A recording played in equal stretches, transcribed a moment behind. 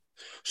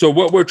So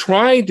what we're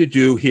trying to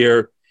do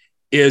here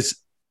is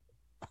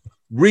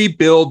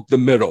rebuild the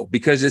middle,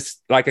 because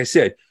it's like I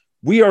said,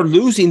 we are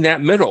losing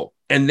that middle.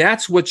 And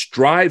that's what's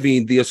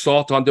driving the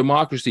assault on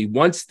democracy.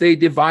 Once they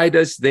divide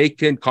us, they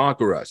can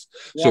conquer us.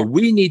 Yeah. So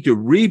we need to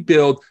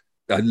rebuild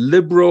a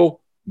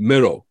liberal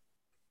middle,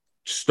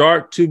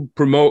 start to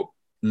promote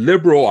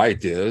liberal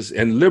ideas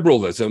and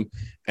liberalism,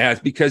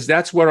 because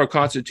that's what our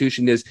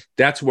Constitution is,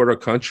 that's what our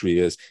country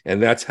is,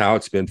 and that's how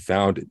it's been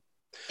founded.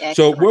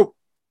 Excellent. So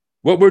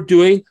what we're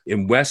doing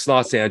in West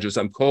Los Angeles,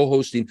 I'm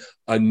co-hosting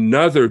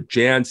another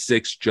Jan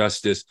 6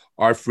 Justice,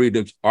 Our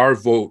Freedoms, Our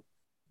Vote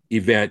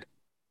event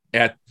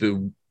at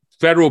the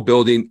federal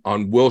building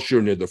on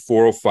Wilshire near the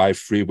 405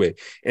 freeway.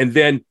 And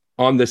then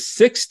on the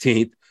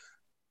 16th,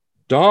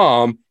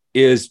 Dom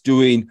is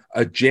doing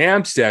a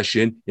jam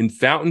session in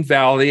Fountain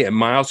Valley at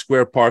Miles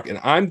Square Park. And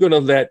I'm going to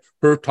let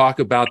her talk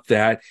about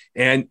that.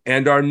 And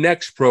our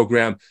next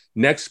program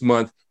next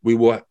month, we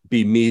will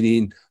be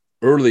meeting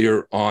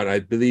earlier on, I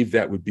believe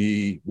that would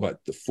be the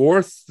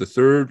 4th, the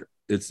 3rd.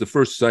 It's the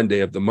first Sunday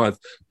of the month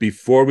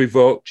before we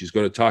vote. She's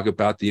going to talk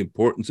about the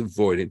importance of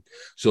voting.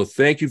 So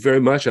thank you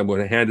very much. I'm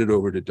going to hand it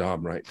over to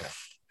Dom right now.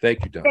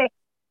 Thank you, Dom.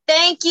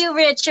 Thank you,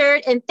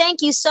 Richard. And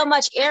thank you so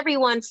much,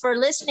 everyone, for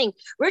listening.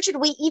 Richard,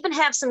 we even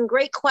have some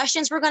great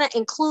questions. We're going to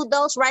include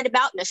those right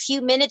about in a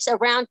few minutes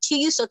around to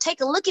you. So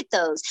take a look at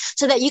those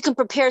so that you can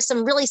prepare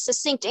some really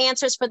succinct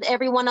answers for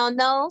everyone on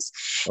those.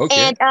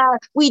 Okay. And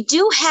we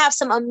do have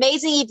some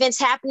amazing events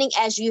happening,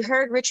 as you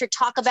heard Richard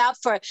talk about,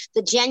 for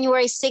the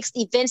January 6th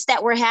events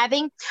that we're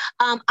having.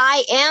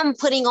 I am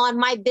putting on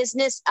my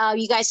business.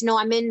 You guys know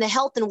I'm in the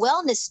health and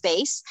wellness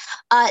space.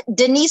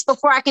 Denise,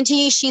 before I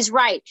continue, she's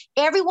right.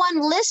 Everyone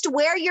list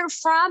where you're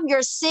from,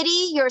 your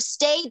city, your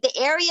state, the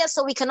area,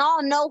 so we can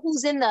all know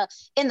who's in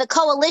the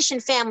coalition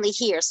family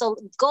here. So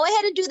go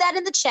ahead and do that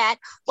in the chat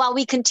while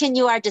we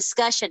continue our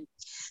discussion.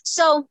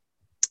 So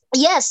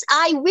yes,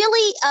 I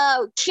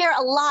really care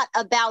a lot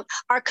about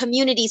our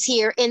communities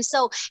here. And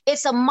so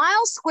it's a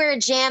Miles Square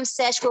Jam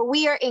Sesh where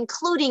we are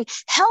including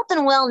health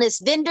and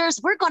wellness vendors.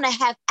 We're going to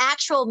have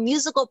actual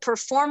musical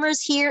performers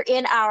here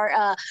in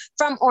our,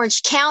 from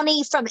Orange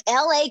County, from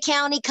LA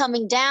County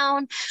coming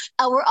down.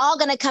 We're all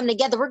going to come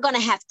together. We're going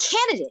to have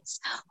candidates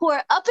who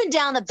are up and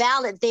down the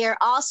ballot there,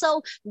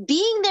 also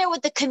being there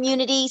with the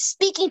community,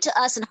 speaking to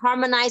us and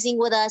harmonizing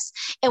with us.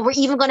 And we're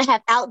even going to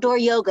have outdoor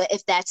yoga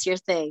if that's your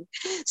thing.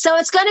 So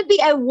it's going to be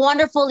a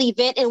wonderful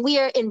event, and we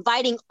are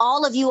inviting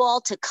all of you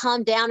all to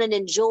come down and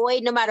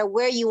enjoy, no matter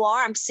where you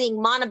are. I'm seeing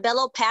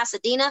Montebello,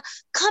 Pasadena.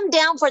 Come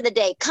down for the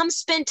day. Come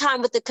spend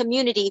time with the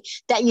community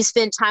that you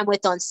spend time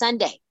with on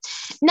Sunday.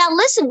 Now,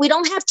 listen, we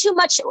don't have too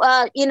much,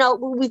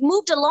 we've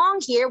moved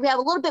along here. We have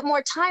a little bit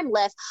more time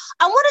left.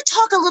 I want to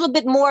talk a little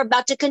bit more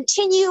about, to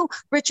continue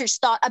Richard's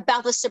thought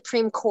about the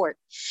Supreme Court.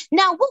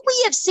 Now, what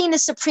we have seen the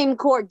Supreme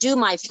Court do,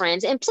 my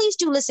friends, and please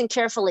do listen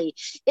carefully,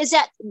 is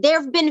that there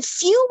have been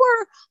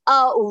fewer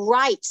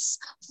rights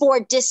for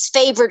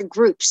disfavored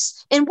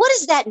groups. And what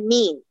does that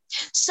mean?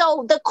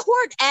 So the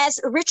court, as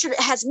Richard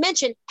has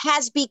mentioned,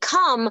 has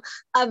become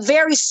a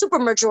very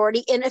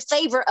supermajority in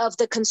favor of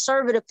the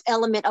conservative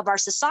element of our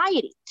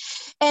society.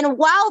 And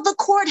while the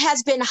court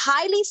has been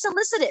highly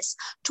solicitous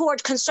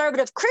toward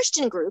conservative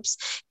Christian groups,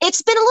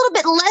 it's been a little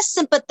bit less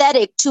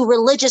sympathetic to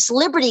religious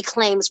liberty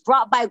claims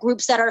brought by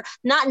groups that are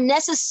not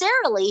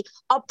necessarily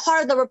a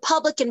part of the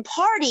Republican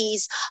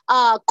Party's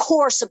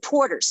core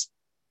supporters.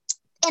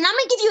 And I'm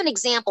going to give you an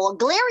example. A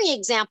glaring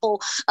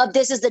example of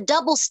this is the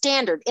double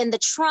standard in the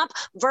Trump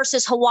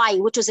versus Hawaii,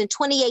 which was in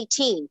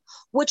 2018,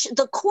 which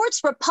the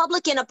court's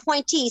Republican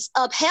appointees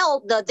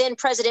upheld the then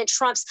President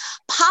Trump's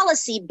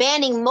policy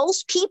banning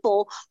most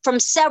people from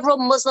several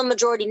Muslim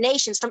majority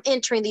nations from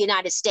entering the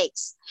United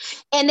States.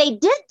 And they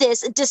did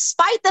this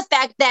despite the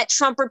fact that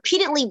Trump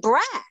repeatedly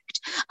bragged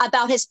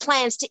about his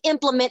plans to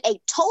implement a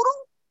total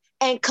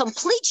and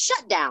complete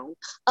shutdown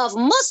of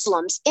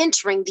Muslims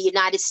entering the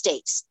United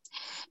States.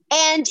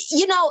 And,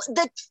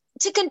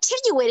 to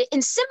continue it,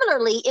 and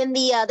similarly in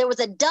there was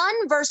a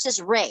Dunn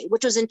versus Ray,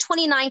 which was in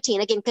 2019,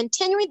 again,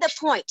 continuing the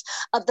point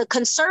of the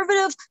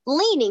conservative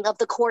leaning of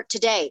the court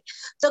today.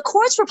 The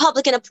court's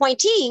Republican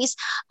appointees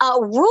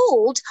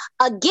ruled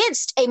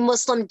against a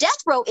Muslim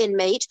death row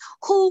inmate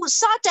who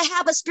sought to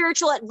have a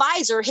spiritual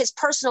advisor, his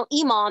personal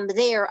imam,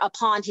 there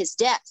upon his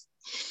death.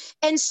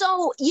 And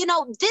so,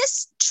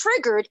 this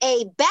triggered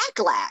a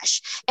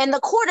backlash, and the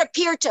court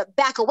appeared to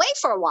back away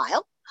for a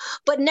while.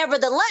 But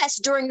nevertheless,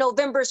 during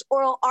November's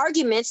oral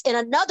arguments in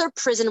another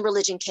prison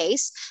religion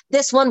case,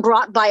 this one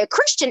brought by a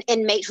Christian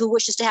inmate who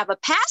wishes to have a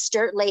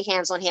pastor lay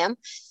hands on him,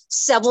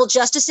 several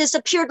justices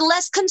appeared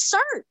less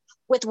concerned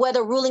with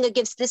whether ruling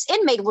against this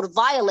inmate would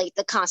violate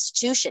the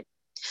Constitution.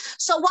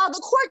 So while the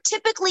court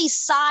typically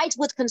sides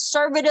with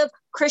conservative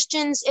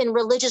Christians in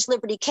religious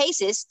liberty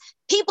cases,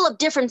 people of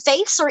different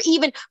faiths or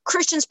even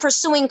Christians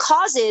pursuing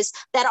causes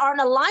that aren't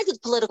aligned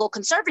with political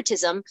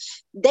conservatism,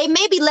 they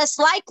may be less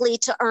likely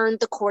to earn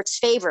the court's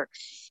favor.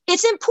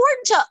 It's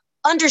important to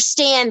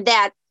understand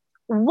that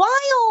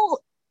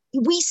while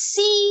we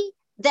see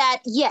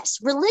that, yes,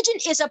 religion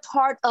is a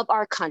part of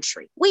our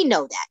country. We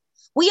know that.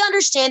 We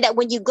understand that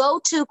when you go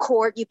to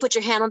court, you put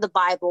your hand on the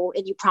Bible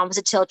and you promise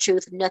to tell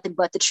truth, nothing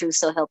but the truth,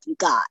 so help you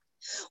God.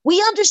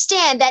 We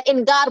understand that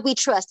in God we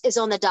trust is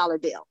on the dollar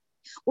bill.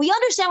 We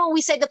understand when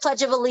we say the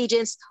Pledge of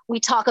Allegiance, we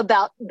talk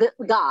about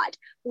God.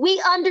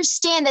 We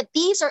understand that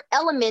these are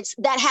elements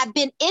that have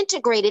been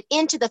integrated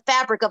into the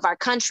fabric of our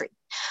country.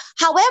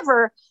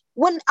 However,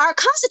 when our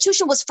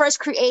Constitution was first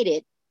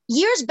created,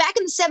 years back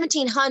in the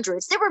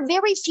 1700s, there were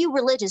very few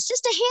religions,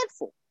 just a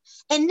handful.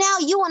 And now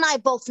you and I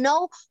both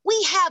know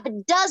we have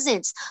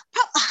dozens,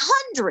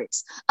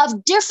 hundreds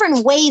of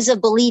different ways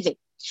of believing.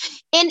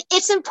 And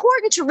it's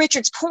important to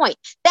Richard's point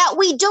that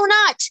we do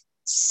not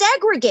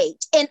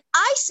segregate and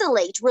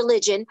isolate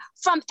religion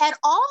from at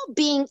all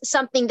being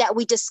something that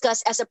we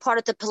discuss as a part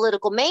of the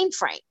political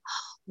mainframe.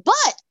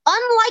 But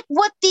unlike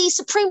what the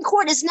Supreme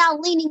Court is now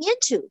leaning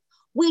into,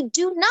 we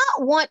do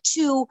not want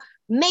to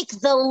make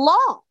the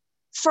law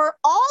for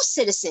all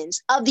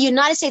citizens of the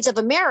United States of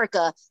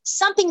America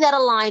something that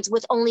aligns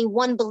with only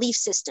one belief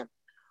system.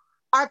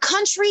 Our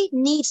country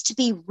needs to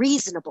be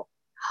reasonable.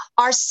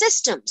 Our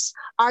systems,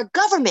 our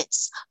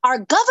governments, our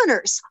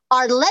governors,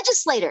 our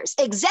legislators,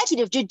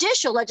 executive,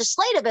 judicial,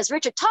 legislative, as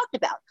Richard talked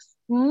about,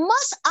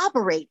 must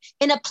operate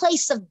in a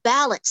place of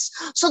balance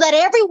so that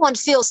everyone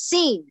feels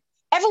seen,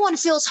 everyone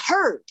feels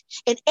heard,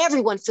 and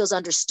everyone feels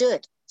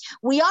understood.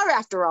 We are,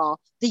 after all,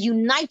 the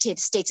United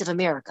States of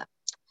America.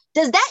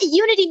 Does that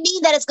unity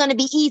mean that it's going to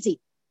be easy?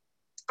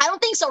 I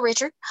don't think so,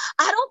 Richard.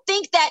 I don't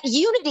think that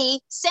unity,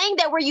 saying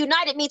that we're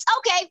united, means,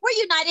 okay,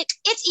 we're united,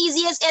 it's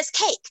easy as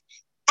cake.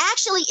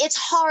 Actually, it's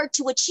hard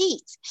to achieve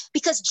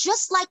because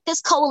just like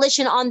this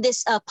coalition on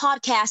this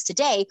podcast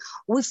today,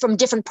 we're from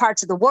different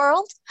parts of the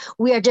world.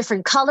 We are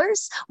different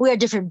colors. We are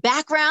different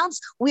backgrounds.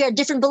 We are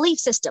different belief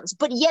systems,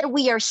 but yet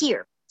we are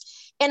here.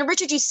 And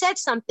Richard, you said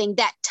something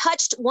that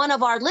touched one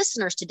of our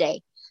listeners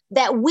today,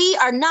 that we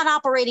are not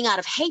operating out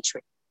of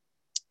hatred,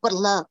 but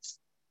love.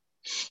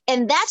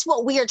 And that's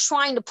what we are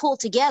trying to pull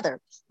together,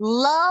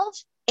 love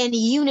and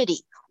unity.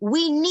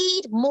 We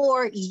need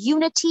more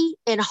unity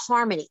and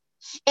harmony.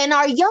 And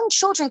our young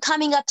children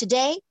coming up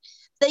today,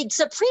 the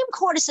Supreme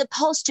Court is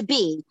supposed to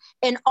be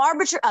an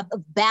arbiter of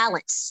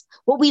balance,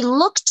 what we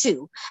look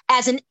to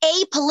as an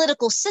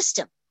apolitical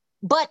system,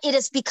 but it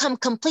has become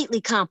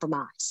completely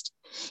compromised.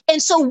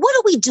 And so what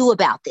do we do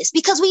about this?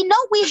 Because we know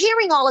we're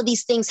hearing all of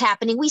these things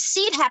happening. We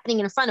see it happening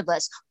in front of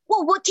us.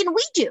 Well, what can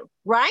we do,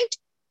 right?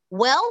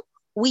 Well,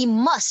 we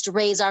must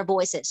raise our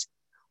voices.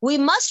 We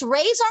must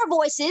raise our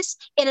voices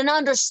in an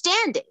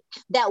understanding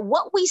that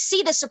what we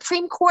see the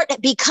Supreme Court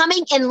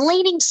becoming and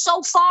leaning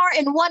so far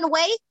in one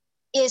way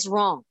is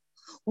wrong.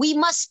 We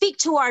must speak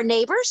to our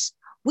neighbors.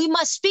 We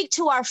must speak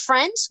to our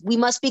friends. We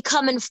must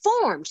become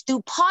informed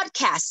through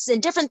podcasts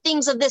and different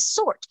things of this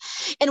sort.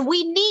 And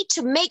we need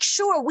to make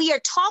sure we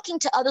are talking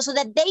to others so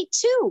that they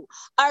too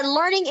are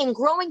learning and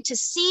growing to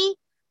see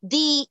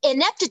the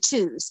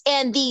ineptitudes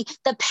and the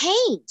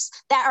pains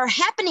that are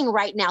happening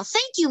right now.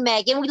 Thank you,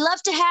 Megan. We'd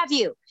love to have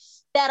you.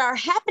 That are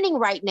happening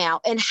right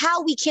now and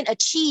how we can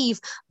achieve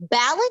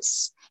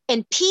balance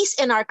and peace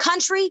in our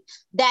country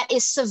that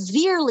is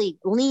severely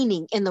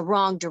leaning in the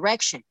wrong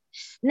direction.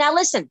 Now,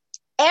 listen,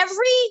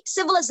 every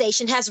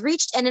civilization has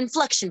reached an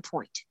inflection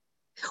point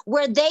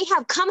where they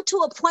have come to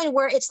a point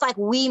where it's like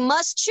we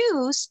must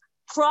choose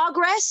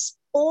progress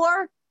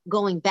or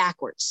going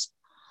backwards.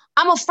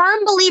 I'm a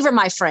firm believer,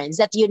 my friends,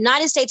 that the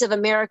United States of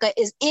America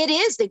is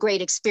the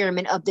great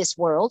experiment of this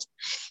world.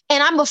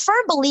 And I'm a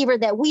firm believer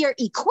that we are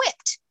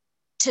equipped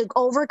to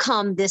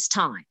overcome this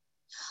time.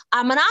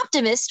 I'm an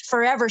optimist,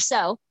 forever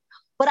so,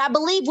 but I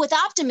believe with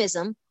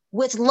optimism,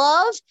 with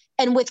love,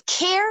 and with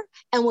care,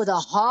 and with a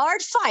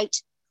hard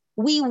fight,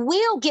 we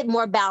will get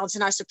more balance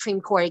in our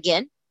Supreme Court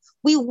again.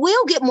 We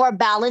will get more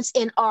balance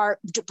in our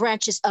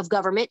branches of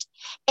government.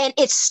 And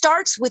it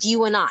starts with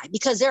you and I,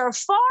 because there are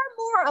far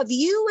more of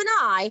you and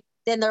I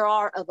than there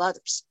are of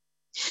others.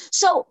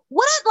 So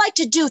what I'd like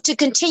to do to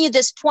continue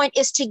this point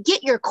is to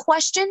get your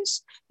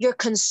questions, your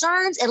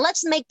concerns, and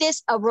let's make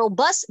this a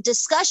robust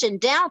discussion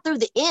down through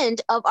the end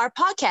of our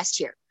podcast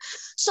here.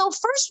 So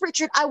first,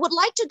 Richard, I would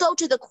like to go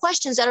to the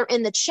questions that are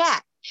in the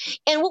chat.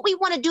 And what we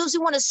want to do is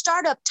we want to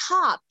start up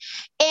top.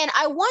 And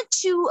I want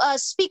to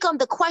speak on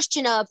the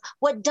question of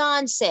what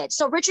Don said.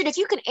 So Richard, if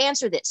you can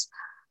answer this,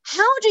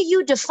 how do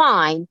you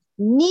define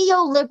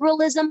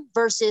neoliberalism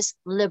versus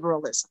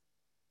liberalism?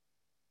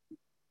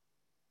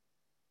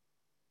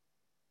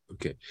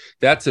 Okay,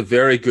 that's a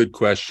very good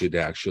question,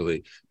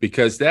 actually,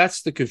 because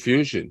that's the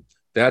confusion.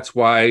 That's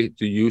why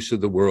the use of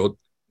the word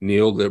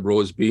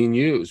neoliberal is being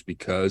used,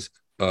 because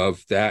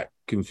of that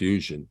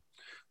confusion.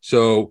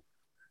 So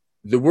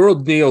the word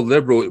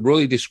neoliberal, it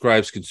really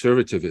describes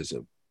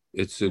conservatism.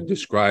 It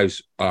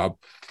describes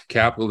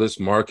capitalist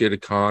market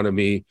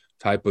economy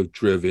type of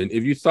driven.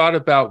 If you thought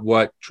about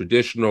what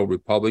traditional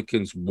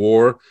Republicans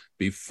wore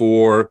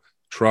before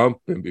Trump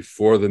and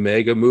before the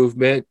MAGA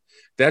movement,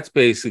 that's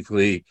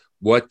basically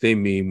what they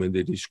mean when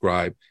they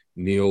describe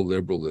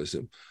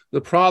neoliberalism.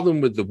 The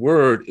problem with the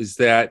word is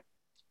that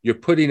you're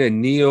putting a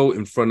neo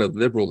in front of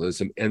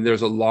liberalism, and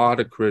there's a lot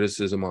of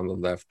criticism on the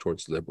left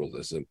towards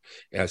liberalism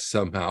as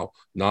somehow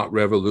not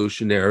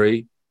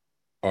revolutionary,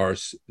 or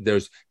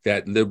there's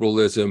that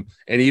liberalism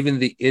and even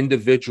the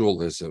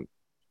individualism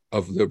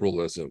of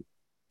liberalism,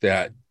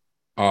 that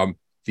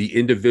the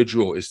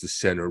individual is the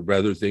center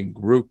rather than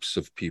groups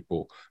of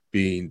people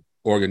being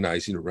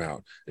organizing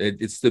around.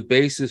 It's the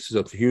basis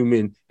of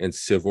human and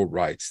civil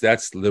rights.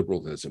 That's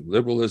liberalism.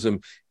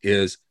 Liberalism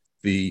is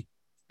the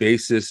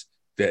basis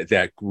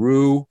that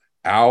grew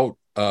out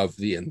of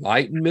the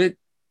Enlightenment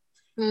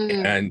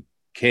and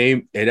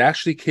it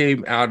actually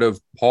came out of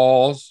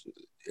Paul's.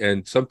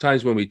 And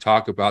sometimes when we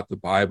talk about the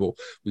Bible,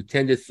 we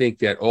tend to think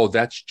that, oh,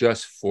 that's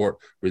just for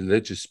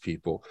religious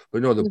people.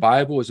 But no, the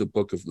Bible is a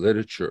book of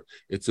literature.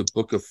 It's a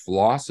book of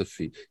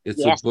philosophy.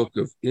 It's a book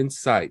of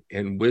insight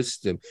and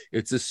wisdom.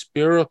 It's a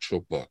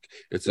spiritual book.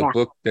 It's a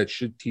book that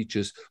should teach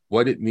us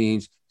what it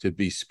means to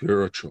be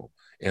spiritual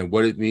and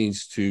what it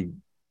means to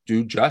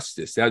do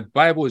justice. That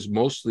Bible is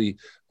mostly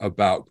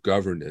about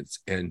governance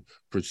and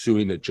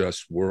pursuing a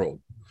just world.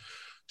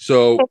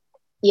 So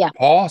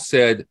Paul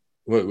said,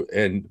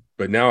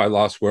 but now I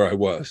lost where I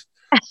was,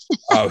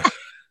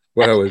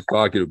 what I was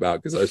talking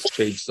about, because I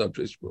changed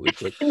subjects really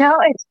quick.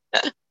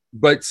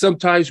 But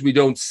sometimes we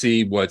don't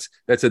see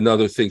that's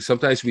another thing.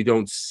 Sometimes we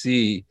don't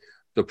see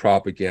the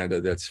propaganda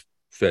that's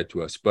fed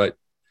to us. But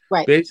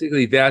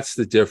basically, that's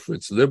the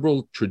difference.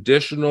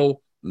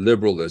 Traditional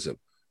liberalism,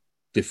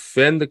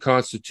 defend the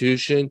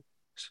Constitution,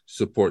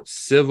 support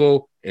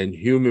civil and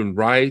human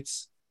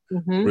rights,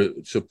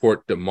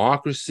 support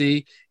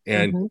democracy,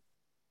 and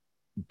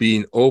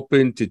being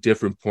open to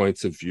different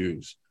points of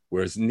views.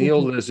 Whereas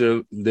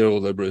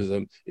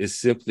neoliberalism is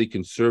simply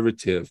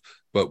conservative,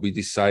 but we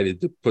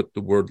decided to put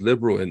the word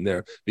liberal in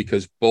there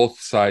because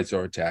both sides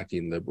are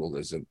attacking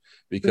liberalism.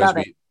 Because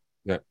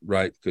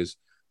because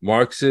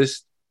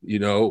Marxist,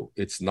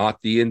 it's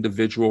not the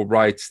individual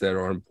rights that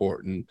are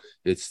important.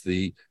 It's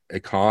the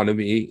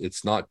economy.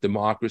 It's not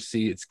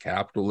democracy. It's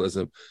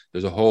capitalism.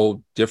 There's a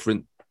whole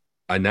different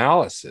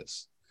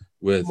analysis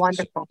with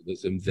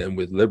socialism than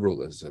with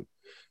liberalism.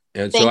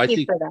 And so I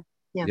think,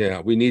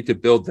 we need to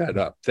build that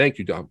up. Thank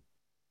you, Dom.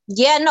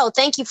 Yeah, no,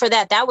 thank you for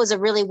that. That was a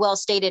really well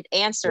stated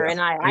answer.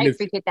 And I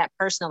appreciate that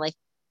personally.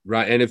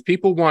 Right. And if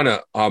people want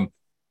to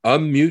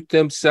unmute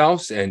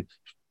themselves and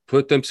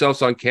put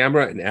themselves on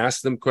camera and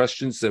ask them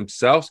questions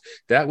themselves,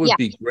 that would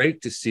be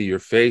great to see your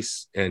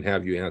face and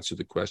have you answer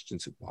the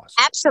questions if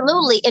possible.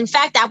 Absolutely. In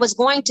fact, I was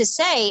going to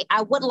say,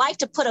 I would like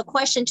to put a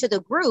question to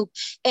the group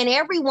and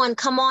everyone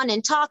come on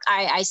and talk.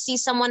 I see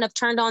someone have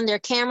turned on their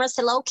cameras.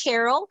 Hello,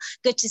 Carol.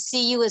 Good to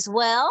see you as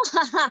well.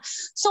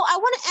 So I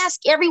want to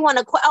ask everyone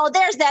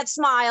there's that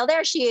smile.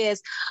 There she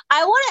is.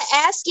 I want to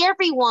ask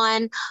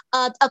everyone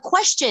a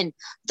question.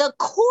 The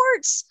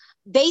courts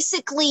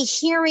basically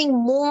hearing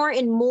more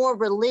and more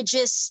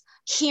religious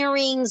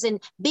hearings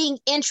and being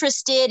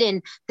interested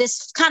in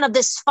this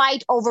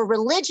fight over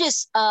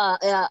religious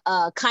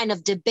kind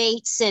of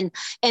debates and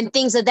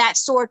things of that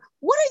sort.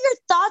 What are your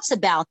thoughts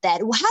about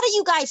that? How do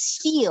you guys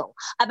feel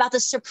about the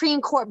Supreme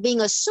Court being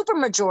a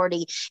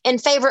supermajority in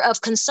favor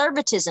of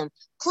conservatism?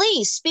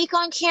 Please speak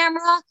on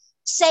camera.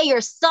 Say your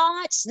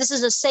thoughts. This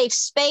is a safe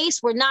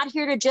space. We're not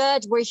here to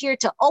judge. We're here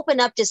to open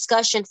up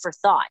discussion for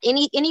thought.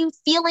 Any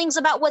feelings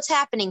about what's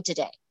happening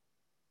today?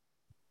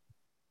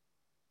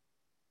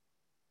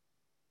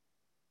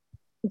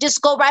 Just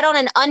go right on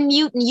and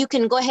unmute and you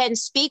can go ahead and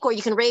speak, or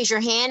you can raise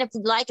your hand if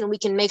you'd like and we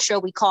can make sure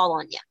we call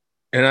on you.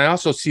 And I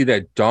also see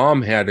that Don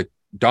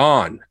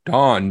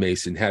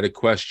Mason had a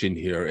question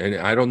here, and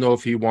I don't know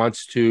if he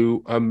wants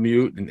to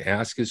unmute and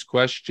ask his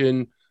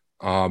question.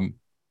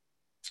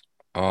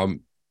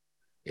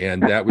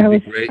 And that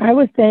would be great. I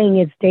was saying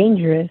it's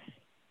dangerous.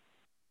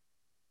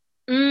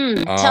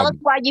 Tell us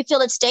why you feel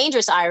it's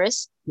dangerous,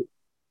 Iris.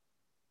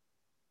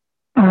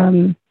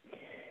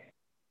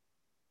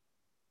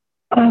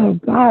 Oh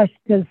gosh,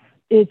 because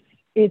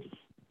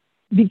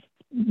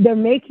they're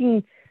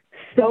making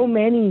so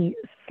many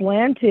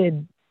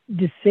slanted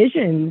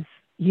decisions,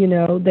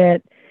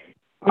 that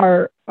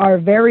are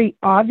very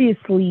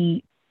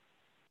obviously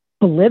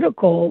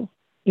political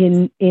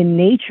in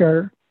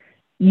nature.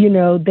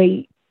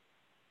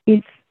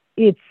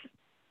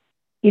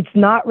 It's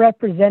not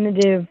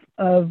representative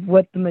of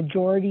what the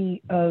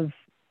majority of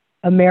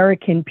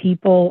American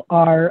people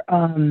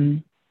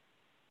tend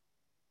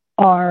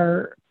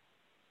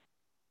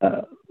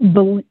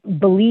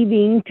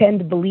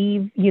to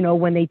believe,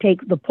 when they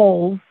take the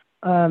polls,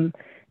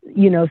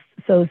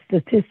 so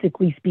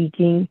statistically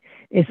speaking.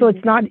 And so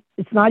it's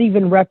not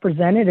even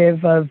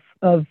representative of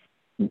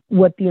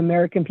what the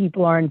American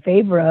people are in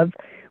favor of,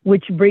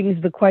 which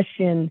brings the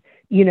question,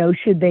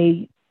 should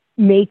they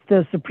make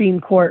the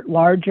Supreme Court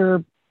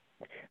larger,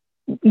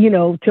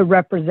 to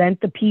represent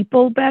the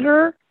people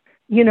better,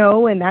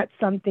 and that's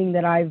something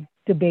that I've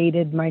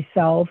debated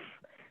myself.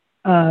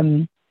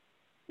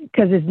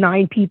 Because is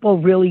 9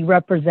 people really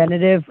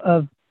representative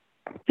of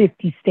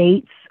 50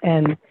 states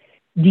and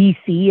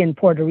DC and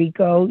Puerto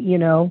Rico,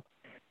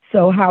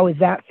 So how is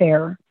that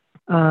fair?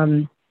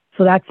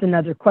 So that's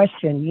another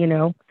question, you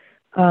know.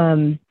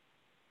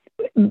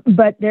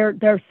 But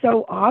they're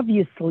so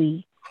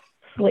obviously,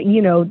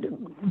 you know,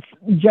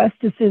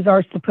 justices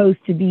are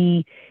supposed to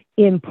be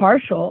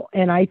impartial,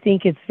 and I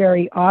think it's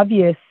very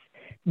obvious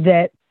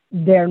that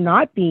they're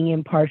not being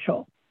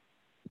impartial.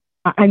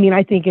 I mean,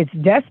 I think it's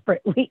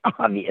desperately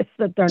obvious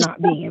that they're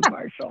not being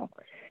impartial.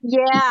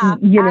 Yeah,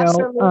 you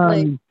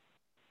absolutely.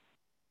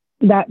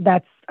 know,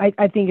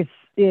 I think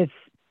it's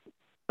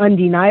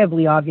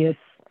undeniably obvious.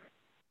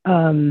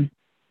 And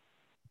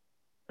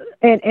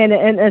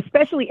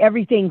especially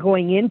everything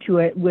going into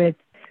it with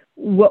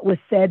what was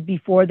said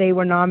before they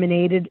were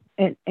nominated,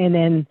 and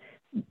then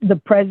the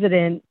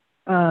president,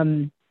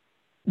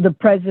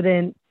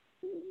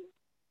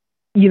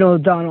 you know,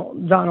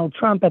 Donald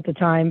Trump at the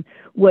time,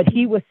 what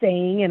he was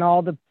saying, and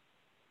all the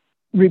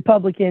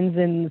Republicans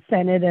in the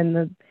Senate and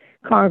the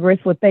Congress,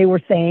 what they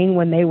were saying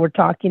when they were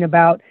talking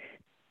about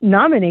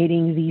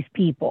nominating these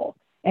people.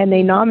 And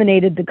they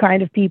nominated the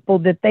kind of people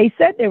that they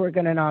said they were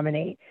going to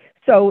nominate.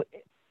 So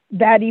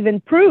that even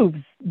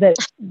proves that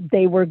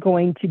they were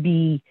going to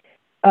be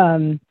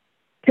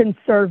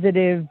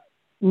conservative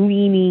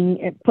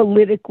leaning and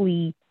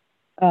politically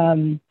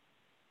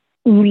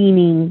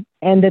leaning,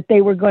 and that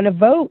they were going to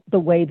vote the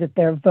way that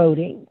they're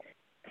voting.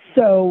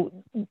 So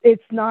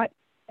it's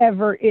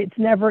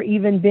never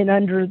even been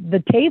under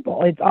the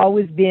table. It's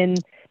always been,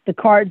 the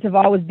cards have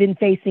always been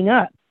facing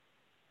up,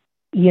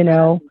 you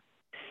know?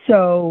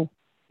 So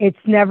it's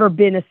never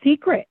been a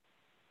secret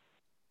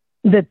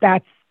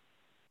that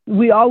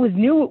we always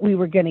knew what we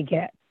were going to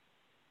get,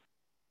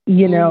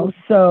 you know?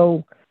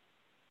 So,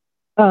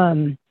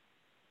 Okay.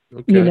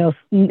 you know,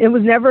 it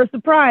was never a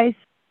surprise.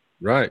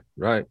 Right.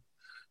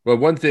 Well,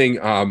 one thing,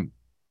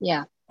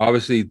 Yeah.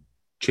 obviously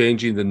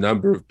changing the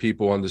number of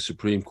people on the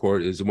Supreme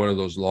Court is one of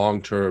those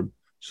long-term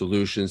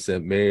solutions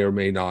that may or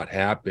may not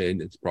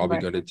happen. It's probably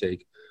going to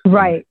take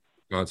right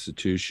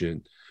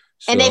Constitution.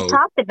 And they've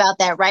talked about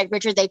that, right,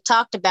 Richard? They've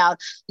talked about,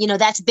 you know,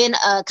 that's been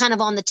kind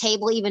of on the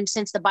table even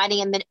since the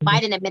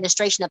Biden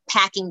administration of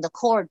packing the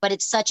court, but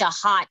it's such a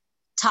hot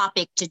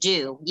topic to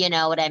do, you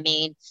know what I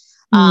mean?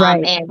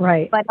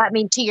 Right. But I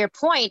mean, to your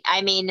point,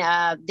 I mean,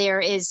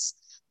 there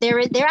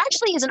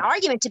actually is an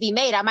argument to be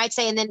made, I might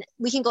say, and then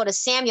we can go to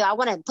Samuel. I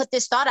want to put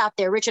this thought out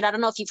there, Richard. I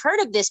don't know if you've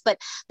heard of this, but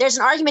there's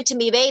an argument to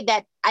be made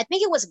that I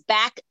think it was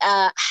back,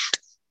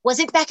 was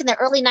it back in the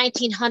early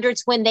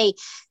 1900s when they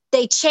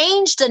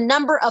changed the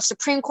number of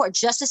Supreme Court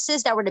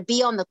justices that were to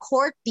be on the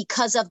court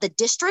because of the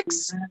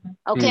districts.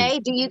 Okay.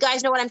 Do you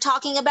guys know what I'm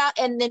talking about?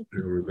 And then I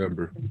don't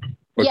remember.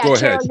 But yeah, go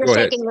Carol,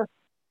 ahead. you're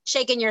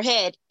shaking your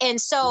head.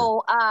 And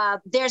so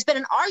there's been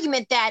an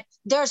argument that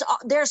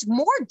there's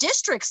more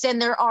districts than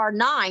there are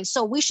 9.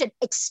 So we should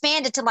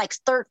expand it to like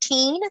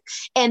 13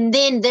 and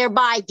then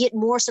thereby get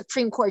more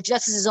Supreme Court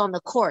justices on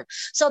the court.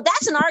 So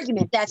that's an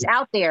argument that's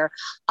out there.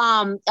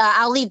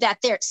 I'll leave that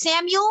there.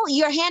 Samuel,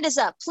 your hand is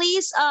up.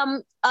 Please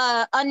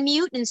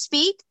unmute and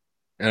speak.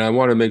 And I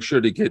want to make sure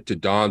to get to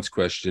Don's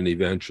question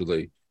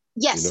eventually.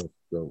 Yes. You know,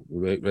 so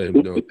let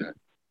him know that.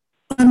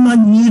 I'm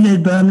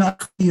unmuted, but I'm not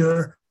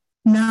clear.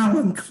 Now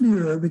I'm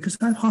clearer because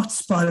I have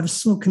hotspot. I have a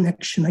slow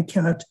connection. You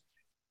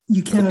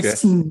cannot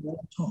see me when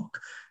I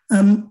talk.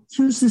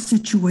 Here's the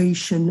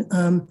situation.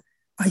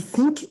 I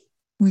think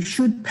we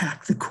should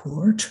pack the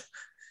court,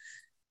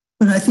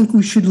 but I think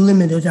we should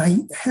limit it. I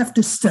have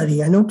to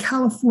study. I know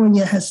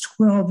California has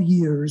 12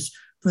 years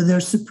for their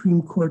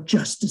Supreme Court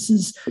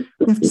justices.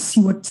 We have to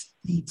see what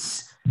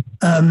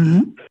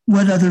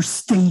other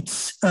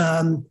states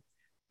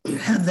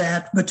have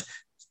that, but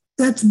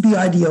that's the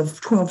idea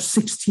of 12,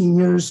 16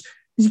 years.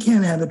 You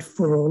can't have it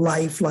for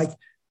life. Like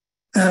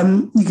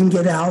you can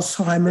get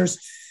Alzheimer's.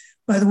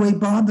 By the way,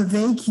 Bob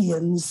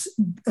Avakian's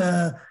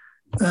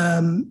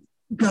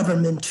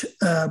government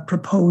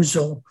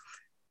proposal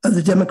of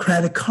the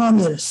Democratic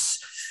Communists,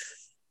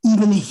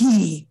 even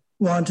he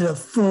wanted a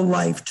full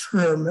life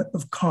term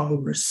of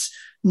Congress.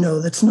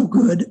 No, that's no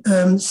good.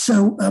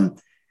 So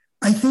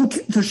I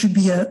think there should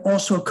be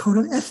also a code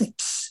of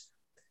ethics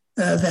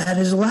that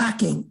is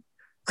lacking.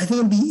 I think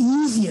it'd be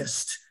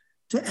easiest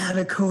to add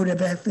a code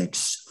of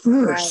ethics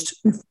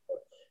first, before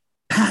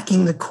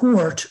packing the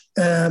court.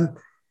 But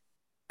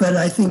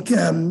I think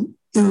it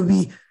would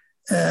be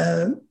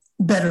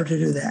better to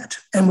do that.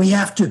 And we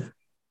have to,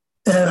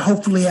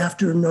 hopefully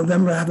after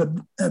November,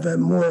 have a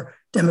more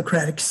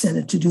democratic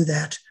Senate to do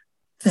that.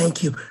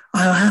 Thank you.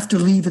 I'll have to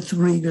leave at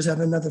 3 because I have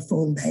another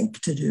phone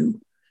bank to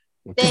do.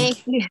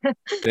 Thank you.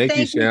 Thank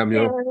you,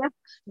 Samuel.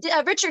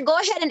 Richard, go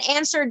ahead and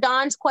answer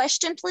Don's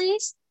question,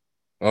 please.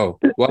 Oh,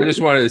 well, I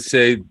just wanted to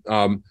say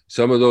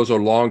some of those are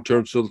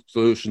long-term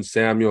solutions,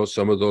 Samuel.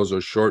 Some of those are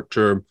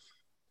short-term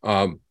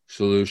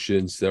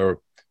solutions.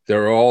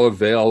 They're all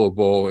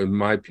available, in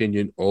my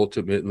opinion.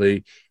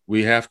 Ultimately,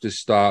 we have to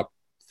stop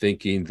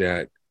thinking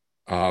that,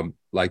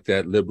 like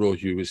that liberal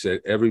who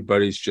said,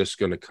 everybody's just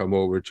going to come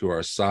over to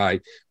our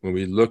side. When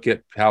we look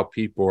at how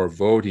people are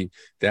voting,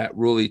 that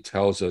really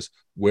tells us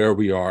where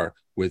we are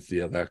with the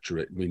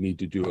electorate. We need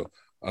to do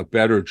a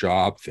better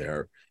job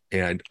there.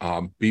 and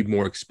be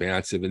more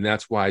expansive. And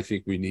that's why I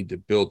think we need to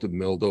build the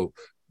middle,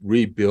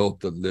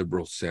 rebuild the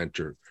liberal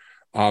center.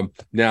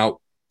 Now,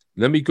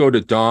 let me go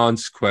to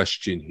Don's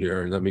question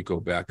here, and let me go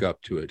back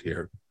up to it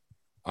here.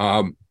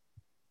 Don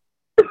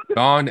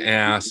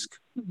asked,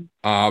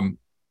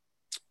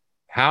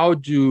 how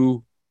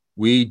do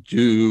we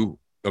do,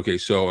 okay,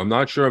 so I'm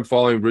not sure I'm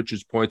following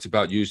Richard's points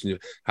about using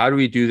it. How do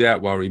we do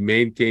that while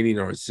maintaining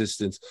our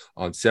insistence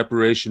on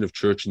separation of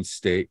church and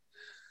state?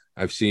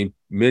 I've seen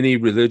many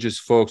religious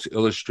folks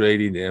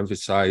illustrating and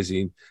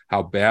emphasizing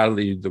how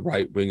badly the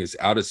right wing is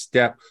out of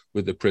step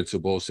with the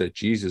principles that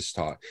Jesus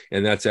taught.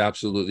 And that's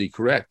absolutely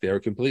correct. They're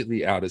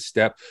completely out of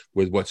step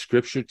with what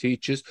Scripture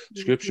teaches.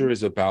 Scripture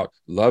is about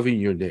loving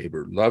your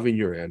neighbor, loving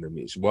your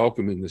enemies,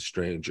 welcoming the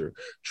stranger,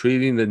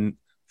 treating the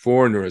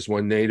foreigner as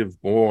one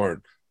native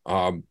born,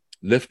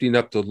 lifting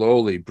up the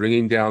lowly,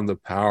 bringing down the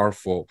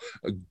powerful,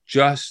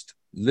 just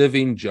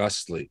living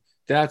justly.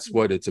 That's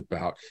what it's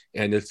about,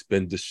 and it's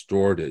been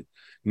distorted.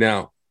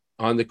 Now,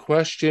 on the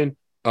question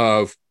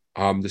of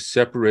the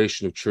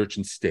separation of church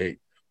and state,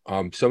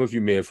 some of you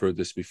may have heard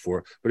this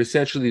before, but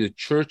essentially the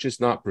church is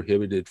not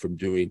prohibited from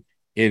doing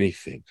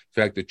anything.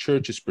 In fact, the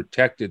church is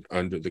protected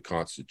under the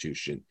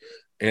Constitution.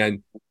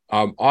 And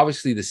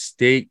obviously the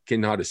state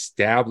cannot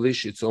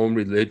establish its own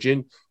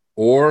religion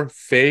or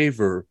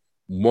favor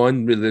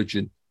one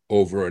religion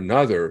over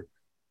another,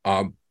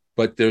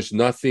 but there's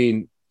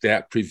nothing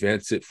that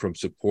prevents it from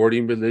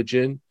supporting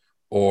religion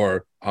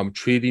or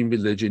treating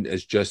religion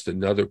as just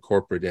another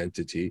corporate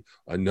entity,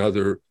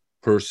 another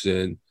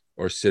person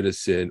or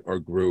citizen or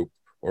group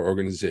or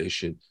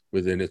organization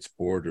within its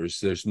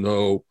borders. There's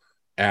no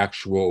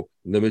actual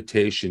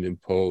limitation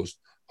imposed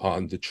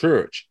on the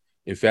church.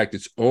 In fact,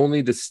 it's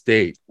only the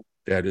state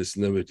that is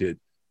limited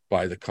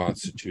by the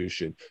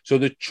Constitution. So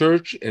the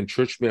church and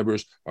church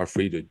members are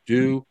free to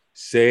do,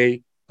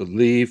 say,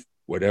 believe,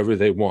 whatever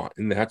they want.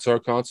 And that's our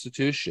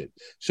Constitution.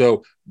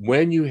 So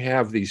when you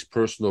have these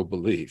personal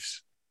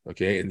beliefs,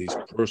 okay, and these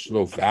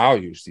personal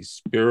values, these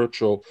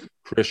spiritual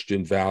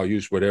Christian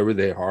values, whatever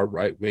they are,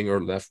 right wing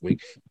or left wing,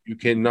 you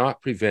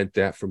cannot prevent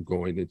that from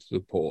going into the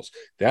polls.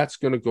 That's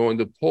going to go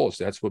into the polls.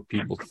 That's what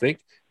people think.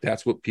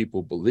 That's what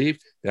people believe.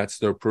 That's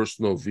their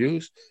personal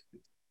views.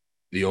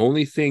 The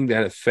only thing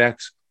that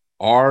affects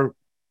our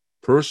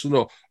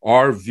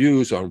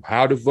views on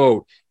how to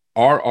vote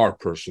are our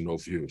personal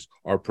views,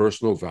 our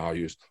personal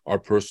values, our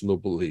personal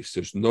beliefs.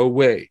 There's no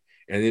way,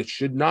 and it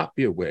should not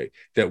be a way,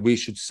 that we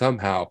should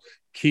somehow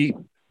keep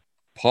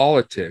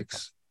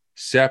politics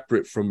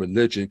separate from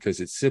religion, because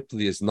it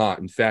simply is not.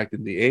 In fact,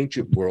 in the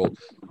ancient world,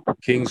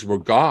 kings were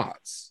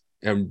gods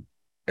and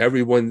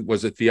everyone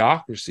was a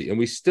theocracy, and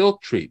we still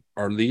treat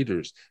our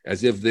leaders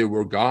as if they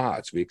were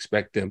gods. We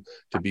expect them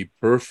to be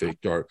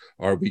perfect, or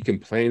we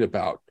complain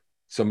about,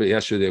 somebody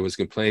yesterday was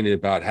complaining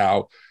about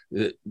how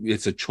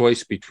it's a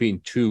choice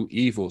between two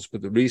evils,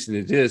 but the reason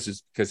it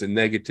is because of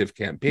negative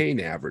campaign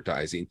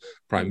advertising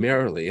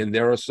primarily, and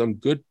there are some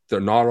good, they're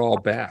not all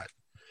bad.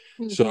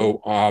 Mm-hmm.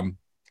 So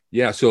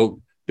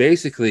so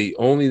basically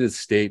only the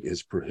state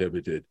is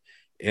prohibited.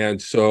 And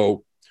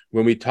so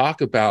when we talk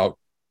about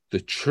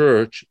the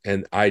church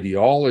and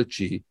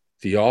ideology,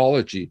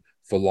 theology,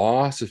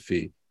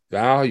 philosophy,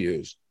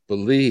 values,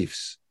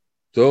 beliefs,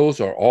 those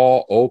are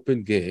all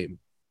open game,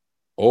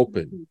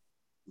 open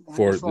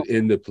for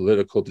in the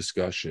political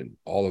discussion.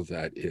 All of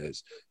that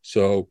is.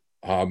 So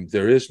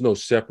there is no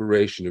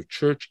separation of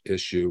church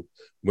issue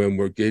when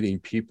we're getting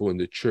people in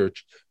the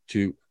church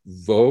to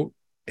vote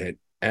and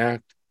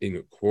act in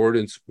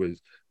accordance with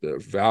the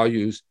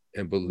values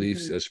and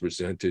beliefs as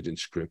presented in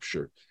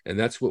Scripture. And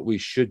that's what we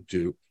should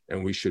do.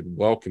 And we should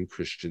welcome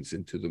Christians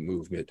into the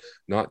movement,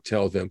 not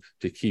tell them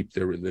to keep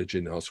their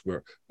religion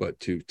elsewhere, but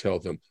to tell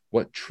them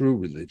what true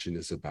religion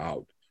is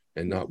about,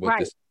 and not what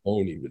this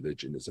phony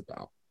religion is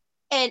about.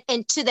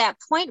 And to that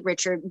point,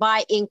 Richard,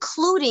 by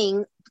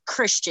including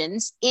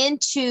Christians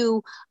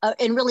into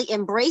and really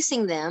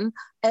embracing them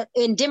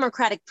in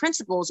democratic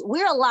principles,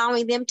 we're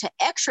allowing them to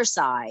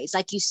exercise,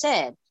 like you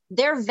said,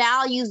 their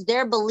values,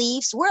 their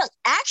beliefs. We're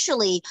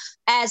actually,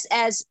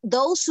 as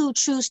those who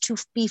choose to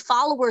be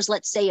followers,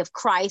 let's say, of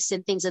Christ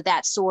and things of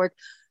that sort,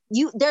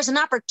 there's an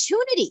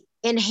opportunity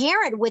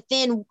inherent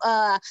within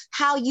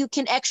how you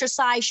can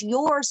exercise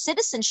your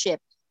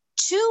citizenship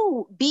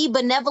to be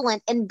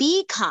benevolent and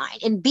be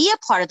kind and be a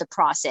part of the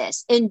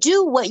process and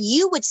do what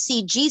you would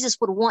see Jesus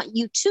would want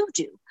you to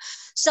do.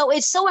 So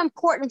it's so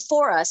important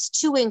for us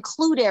to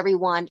include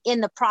everyone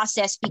in the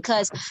process,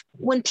 because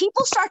when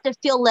people start to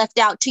feel left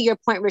out, to your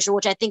point, Richard,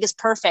 which I think is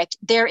perfect,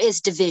 there is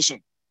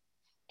division.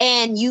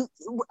 And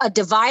a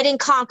divide and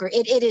conquer.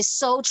 It is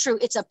so true.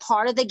 It's a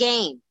part of the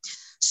game.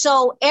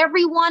 So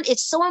everyone,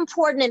 it's so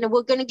important, and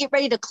we're going to get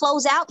ready to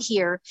close out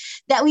here,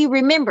 that we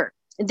remember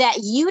that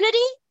unity,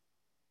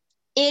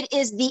 it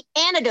is the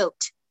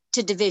antidote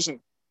to division,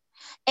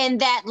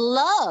 and that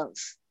love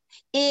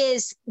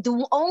is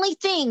the only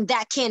thing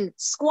that can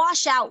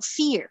squash out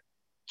fear.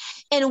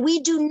 And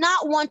we do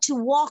not want to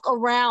walk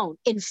around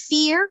in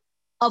fear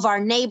of our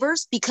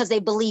neighbors because they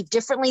believe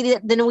differently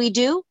than we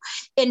do,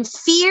 in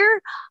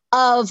fear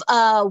of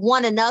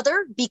one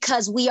another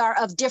because we are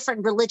of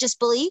different religious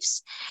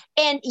beliefs.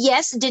 And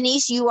yes,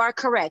 Denise, you are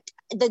correct.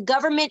 The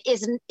government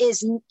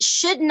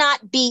should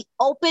not be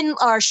open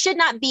or should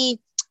not be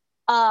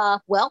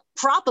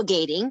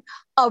propagating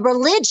a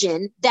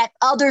religion that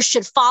others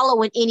should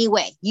follow in any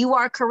way. You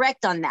are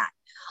correct on that.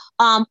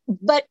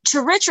 But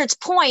to Richard's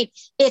point,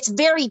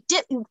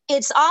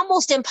 it's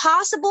almost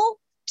impossible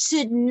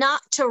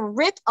to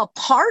rip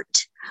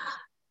apart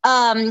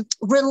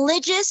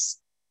religious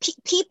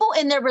people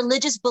and their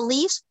religious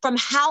beliefs from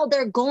how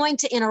they're going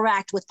to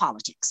interact with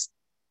politics,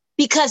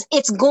 because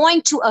it's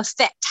going to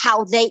affect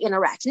how they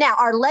interact. Now,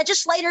 our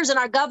legislators and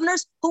our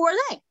governors, who are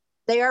they?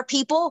 They are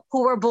people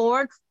who were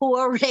born, who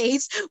are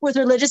raised with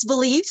religious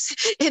beliefs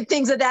and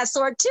things of that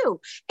sort too.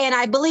 And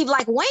I believe,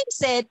 like Wayne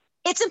said,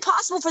 it's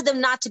impossible for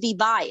them not to be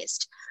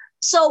biased.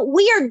 So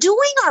we are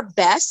doing our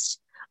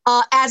best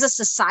as a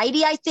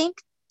society, I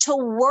think, to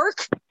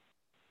work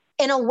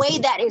in a way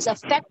that is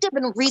effective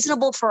and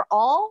reasonable for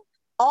all,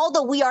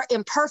 although we are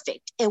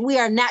imperfect and we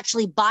are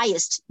naturally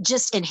biased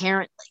just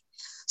inherently.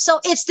 So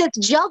it's this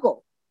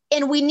juggle,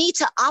 and we need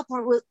to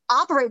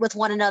operate with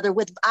one another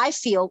I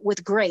feel,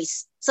 with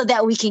grace so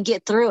that we can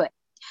get through it.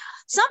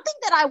 Something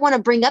that I want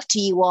to bring up to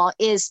you all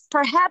is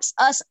perhaps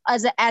us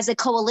as a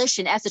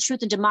coalition, as the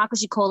Truth and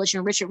Democracy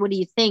Coalition. Richard, what do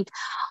you think?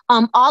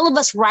 All of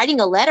us writing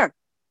a letter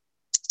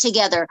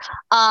together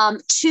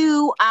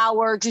to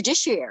our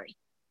judiciary,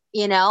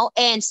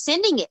 and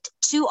sending it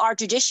to our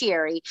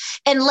judiciary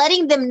and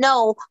letting them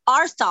know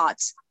our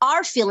thoughts,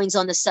 our feelings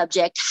on the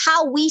subject,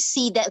 how we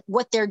see that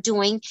what they're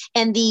doing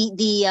and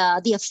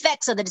the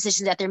effects of the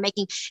decisions that they're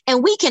making.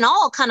 And we can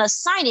all kind of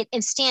sign it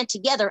and stand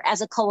together as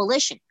a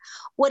coalition.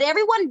 Would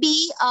everyone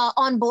be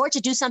on board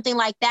to do something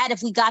like that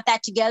if we got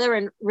that together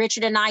and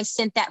Richard and I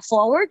sent that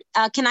forward?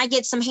 Can I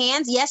get some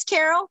hands? Yes,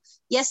 Carol?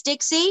 Yes,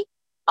 Dixie?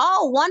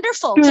 Oh,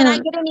 wonderful. Can I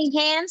get any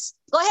hands?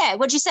 Go ahead.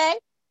 What'd you say?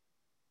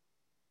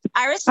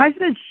 Iris? I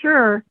said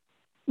sure,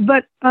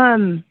 but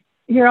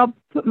here, I'll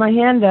put my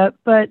hand up.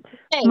 But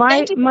hey,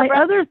 my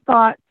other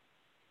thought,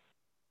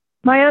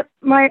 I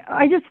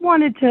just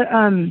wanted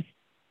to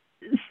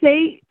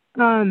say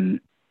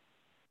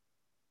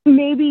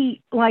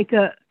maybe like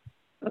a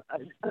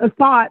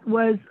thought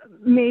was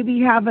maybe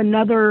have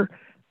another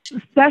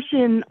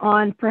session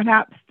on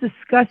perhaps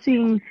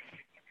discussing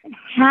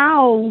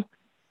how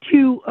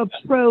to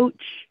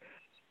approach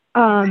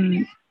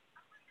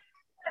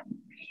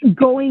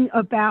going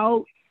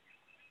about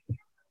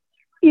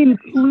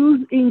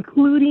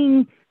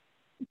including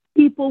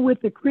people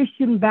with a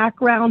Christian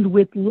background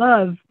with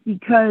love,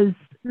 because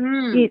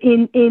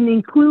including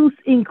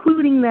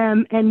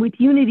them and with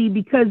unity,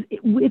 because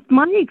with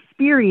my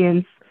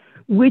experience,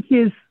 which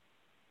is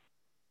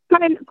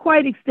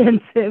quite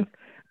extensive,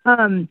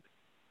 and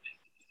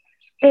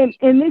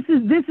this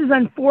is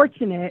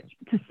unfortunate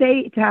to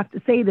have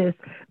to say this,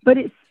 but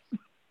it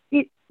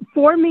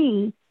for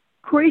me,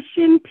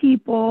 Christian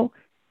people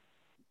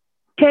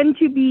tend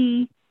to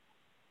be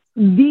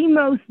the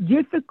most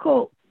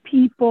difficult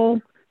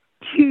people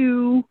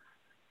to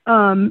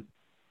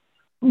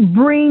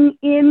bring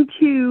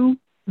into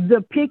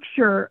the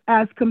picture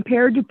as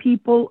compared to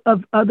people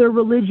of other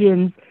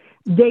religions.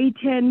 They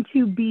tend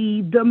to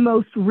be the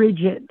most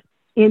rigid,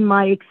 in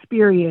my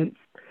experience,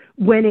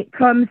 when it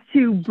comes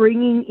to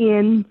bringing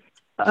in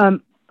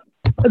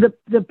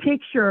the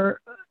picture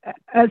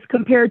as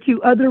compared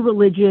to other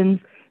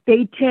religions.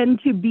 They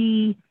tend to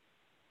be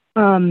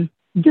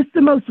just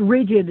the most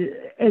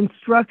rigid and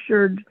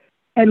structured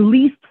and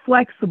least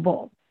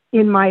flexible,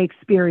 in my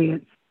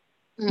experience,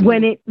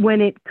 when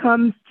it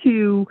comes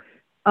to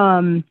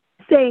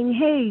saying,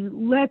 hey,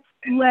 let's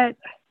let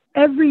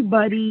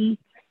everybody,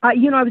 I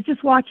was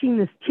just watching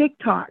this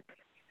TikTok,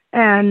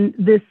 and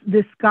this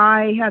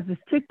guy has this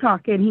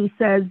TikTok, and he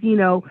says,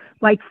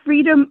 like,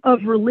 freedom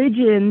of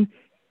religion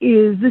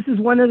this is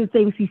one of the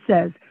things he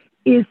says,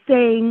 is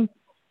saying,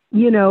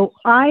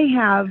 I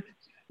have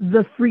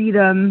the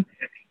freedom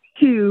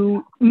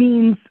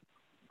means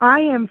I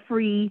am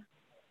free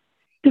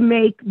to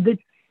make the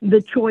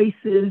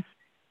choices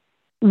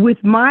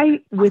with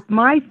my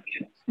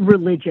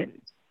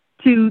religion,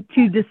 to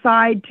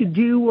decide to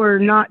do or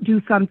not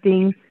do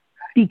something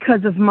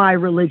because of my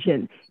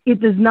religion.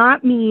 It does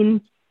not mean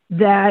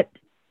that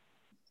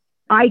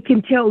I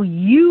can tell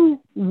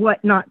you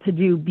what not to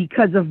do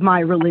because of my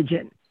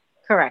religion.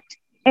 Correct.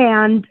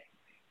 And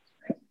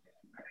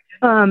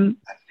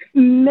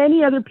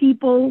many other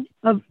people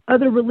of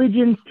other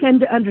religions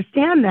tend to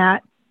understand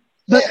that,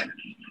 but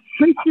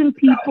Christian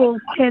people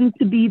tend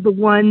to be the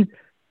ones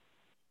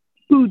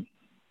who,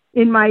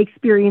 in my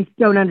experience,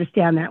 don't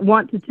understand that,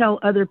 want to tell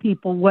other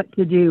people what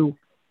to do.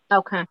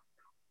 Okay.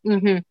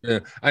 Mm-hmm. Yeah,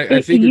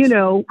 I think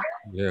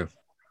yeah,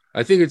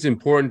 I think it's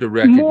important to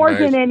recognize more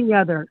than any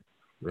other.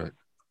 Right.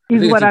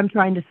 Is what I'm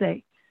trying to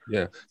say.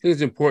 Yeah, I think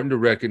it's important to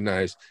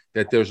recognize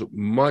that there's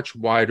much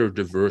wider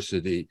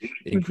diversity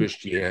in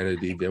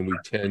Christianity than we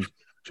tend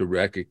to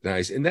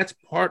recognize. And that's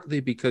partly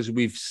because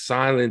we've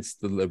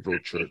silenced the liberal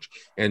church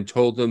and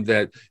told them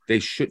that they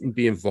shouldn't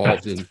be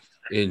involved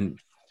in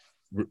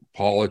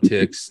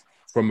politics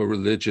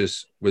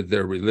with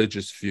their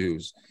religious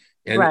views.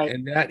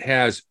 And that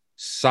has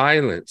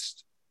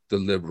silenced the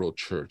liberal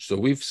church. So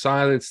we've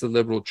silenced the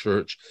liberal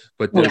church,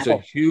 but there's a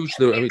huge,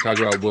 we talk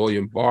about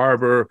William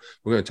Barber,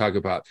 we're going to talk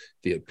about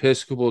the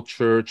Episcopal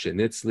Church and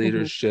its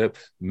leadership,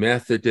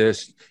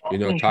 Methodist,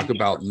 talk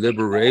about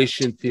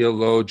liberation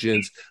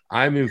theologians.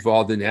 I'm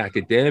involved in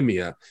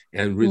academia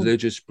and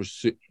religious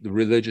pursuit, the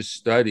religious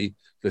study,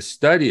 the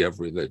study of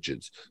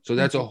religions. So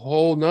that's a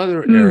whole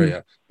nother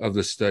area of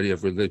the study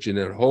of religion,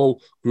 and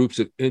whole groups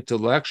of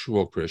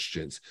intellectual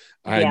Christians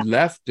and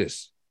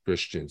leftist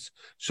Christians.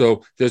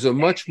 So there's a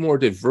much more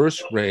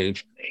diverse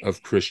range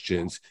of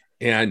Christians,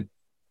 and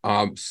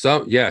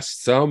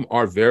some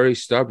are very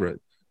stubborn,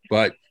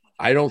 but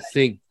I don't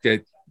think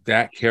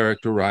that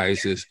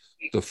characterizes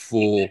the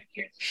full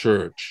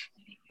church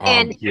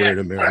here in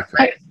America.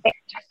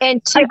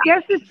 And I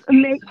guess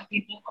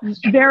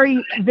it's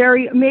very,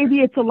 very,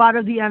 maybe it's a lot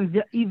of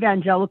the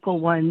evangelical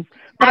ones,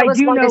 but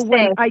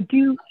I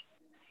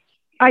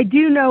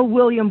do know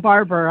William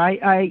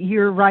Barber.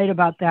 You're right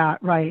about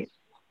that, right?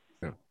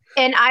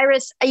 And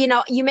Iris,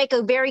 you make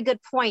a very good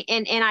point,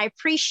 and I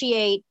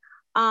appreciate,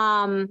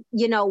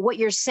 what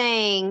you're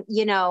saying,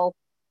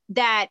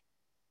 that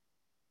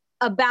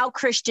about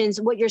Christians,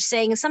 what you're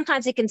saying, and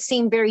sometimes it can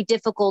seem very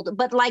difficult,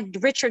 but like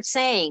Richard's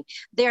saying,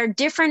 there are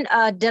different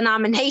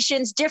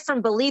denominations,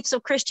 different beliefs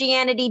of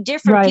Christianity,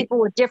 different people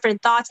with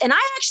different thoughts. And I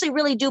actually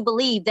really do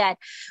believe that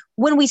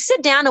when we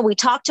sit down and we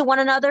talk to one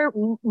another,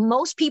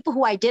 most people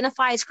who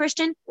identify as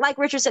Christian, like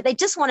Richard said, they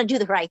just want to do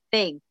the right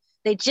thing.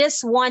 They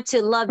just want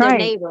to love their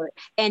neighbor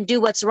and do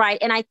what's right.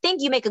 And I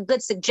think you make a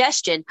good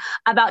suggestion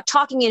about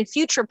talking in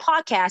future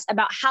podcasts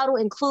about how to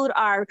include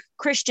our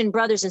Christian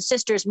brothers and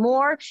sisters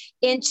more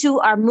into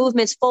our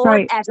movements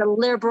forward as a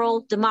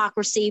liberal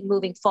democracy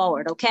moving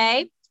forward.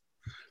 Okay.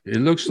 It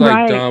looks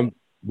like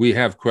we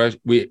have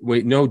questions.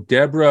 We know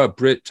Deborah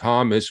Britt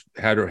Thomas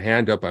had her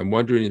hand up. I'm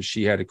wondering if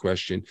she had a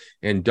question.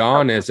 And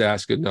Don has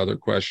asked another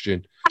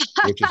question,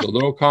 which is a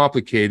little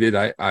complicated.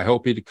 I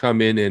hope you to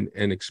come in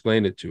and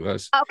explain it to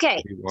us.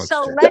 Okay,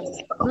 so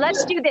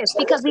let's do this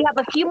because we have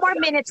a few more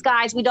minutes,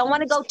 guys. We don't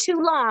want to go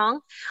too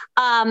long.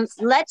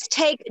 Let's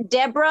take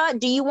Deborah.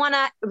 Do you want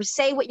to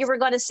say what you were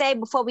going to say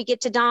before we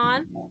get to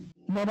Don? No.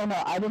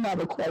 I didn't have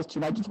a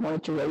question. I just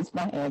wanted to raise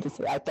my hand to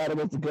say I thought it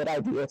was a good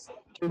idea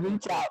to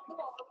reach out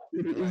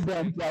to the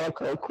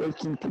evangelical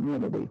Christian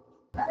community.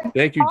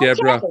 Thank you,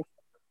 Deborah. Okay.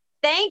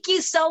 Thank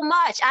you so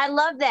much. I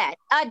love that.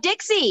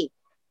 Dixie.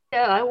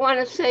 Yeah, I want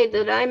to say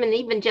that I'm an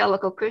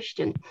evangelical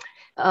Christian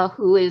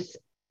who is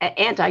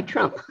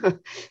anti-Trump.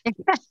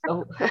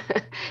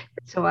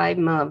 so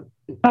I'm a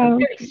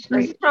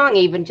very strong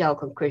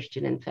evangelical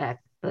Christian, in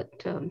fact.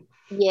 But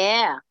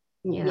yeah.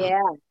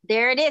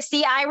 There it is.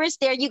 See, Iris,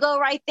 there you go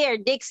right there.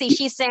 Dixie,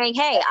 she's saying,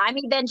 hey, I'm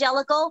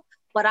evangelical,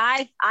 but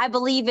I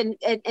believe in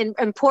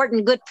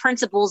important good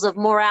principles of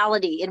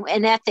morality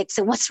and ethics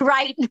and what's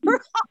right and wrong.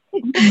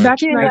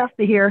 That's nice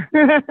to hear.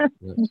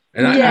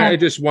 And I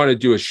just want to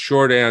do a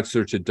short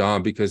answer to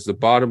Don, because the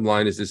bottom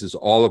line is this is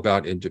all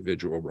about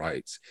individual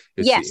rights.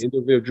 It's the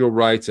individual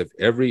rights of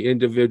every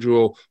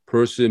individual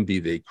person, be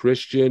they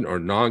Christian or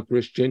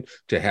non-Christian,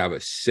 to have a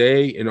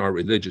say in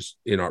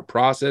our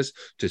process,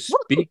 to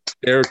speak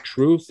their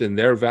truth and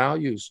their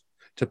values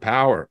to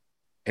power.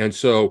 And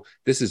so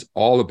this is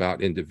all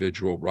about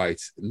individual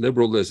rights.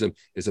 Liberalism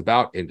is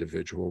about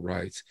individual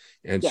rights.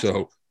 And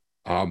so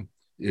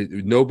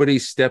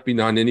nobody's stepping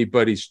on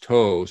anybody's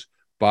toes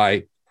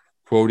by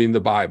quoting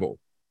the Bible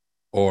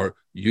or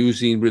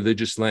using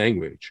religious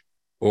language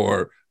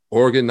or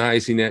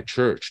organizing at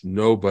church.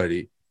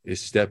 Nobody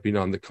is stepping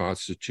on the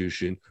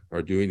Constitution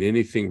or doing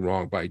anything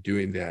wrong by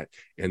doing that.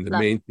 And the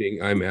main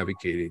thing I'm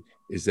advocating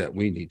is that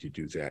we need to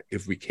do that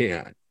if we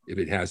can. If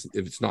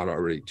it's not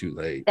already too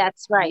late.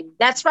 That's right.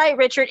 That's right,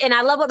 Richard. And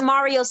I love what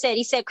Mario said.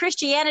 He said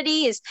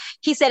Christianity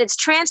it's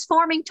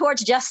transforming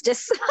towards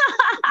justice.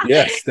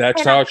 Yes,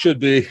 that's how it should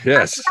be.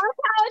 Yes. That's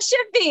how it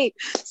should be.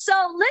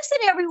 So listen,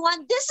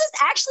 everyone, this has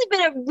actually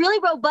been a really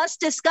robust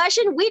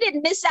discussion. We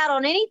didn't miss out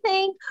on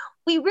anything.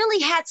 We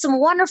really had some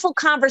wonderful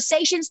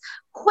conversations.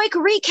 Quick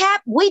recap,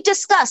 we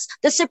discussed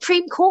the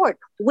Supreme Court,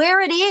 where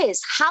it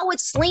is, how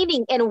it's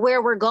leaning, and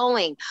where we're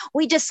going.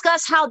 We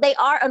discussed how they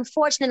are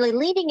unfortunately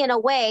leaning in a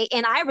way,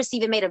 and Iris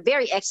even made a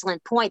very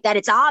excellent point that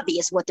it's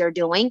obvious what they're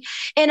doing,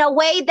 in a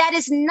way that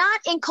is not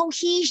in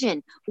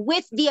cohesion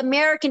with the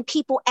American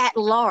people at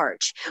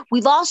large.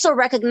 We've also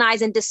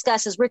recognized and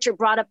discussed, as Richard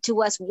brought up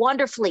to us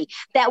wonderfully,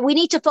 that we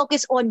need to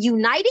focus on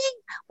uniting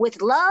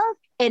with love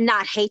and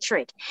not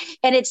hatred.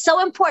 And it's so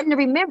important to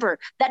remember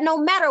that no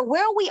matter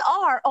where we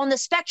are on the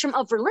spectrum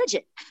of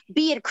religion,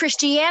 be it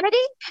Christianity,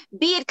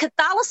 be it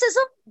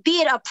Catholicism,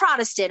 be it a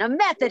Protestant, a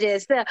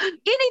Methodist,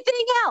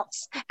 anything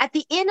else. At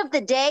the end of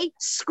the day,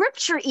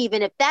 scripture,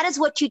 even if that is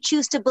what you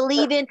choose to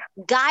believe in,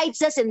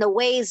 guides us in the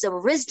ways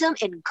of wisdom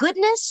and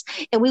goodness.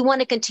 And we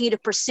want to continue to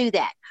pursue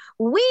that.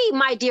 We,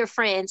 my dear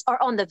friends,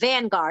 are on the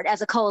vanguard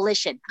as a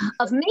coalition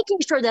of making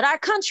sure that our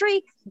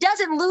country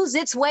doesn't lose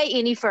its way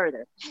any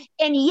further.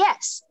 And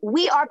yes,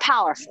 we are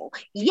powerful.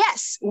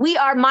 Yes, we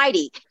are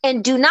mighty.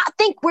 And do not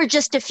think we're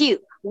just a few.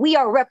 We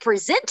are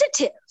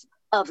representative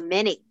of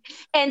many.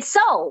 And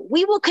so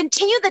we will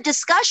continue the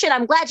discussion.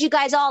 I'm glad you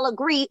guys all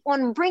agree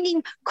on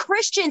bringing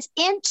Christians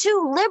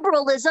into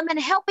liberalism and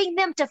helping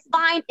them to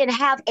find and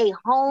have a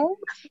home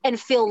and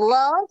feel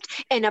loved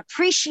and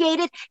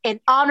appreciated and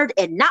honored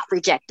and not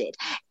rejected.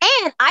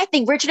 And I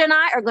think Richard and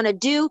I are going to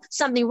do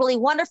something really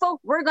wonderful.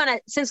 We're going to,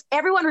 since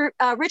everyone,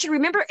 Richard,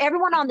 remember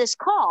everyone on this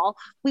call,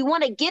 we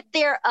want to get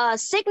their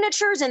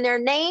signatures and their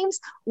names.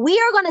 We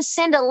are going to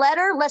send a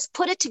letter. Let's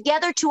put it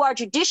together to our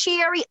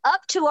judiciary,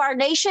 up to our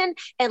nation,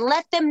 and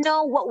let them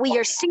know what we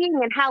are seeing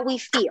and how we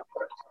feel.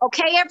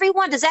 Okay,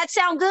 everyone, does that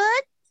sound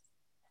good?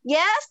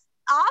 Yes?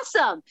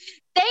 Awesome.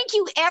 Thank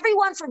you,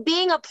 everyone, for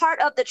being a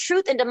part of the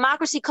Truth and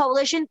Democracy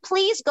Coalition.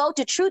 Please go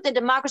to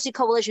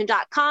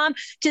truthanddemocracycoalition.com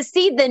to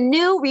see the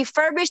new,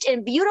 refurbished,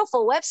 and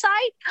beautiful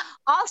website.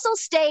 Also,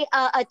 stay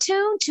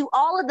attuned to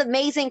all of the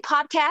amazing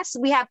podcasts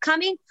we have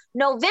coming.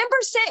 November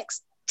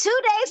 6th, 2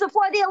 days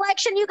before the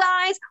election, you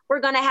guys,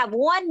 we're going to have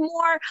one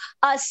more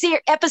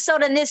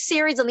episode in this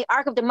series on the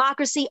Arc of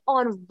Democracy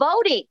on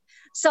voting.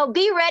 So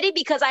be ready,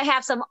 because I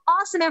have some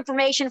awesome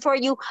information for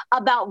you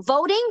about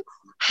voting,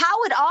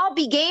 how it all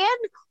began,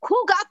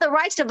 who got the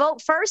rights to vote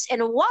first,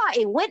 and why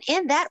it went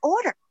in that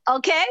order.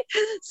 Okay,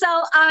 so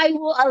I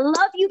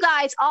love you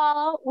guys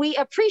all. We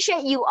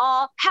appreciate you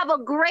all. Have a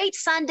great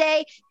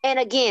Sunday. And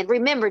again,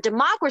 remember,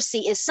 democracy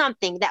is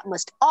something that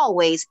must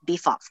always be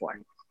fought for.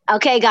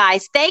 Okay,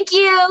 guys. Thank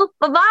you.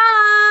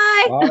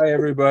 Bye-bye. Bye,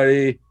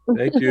 everybody.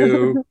 Thank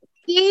you. Thank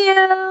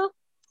you.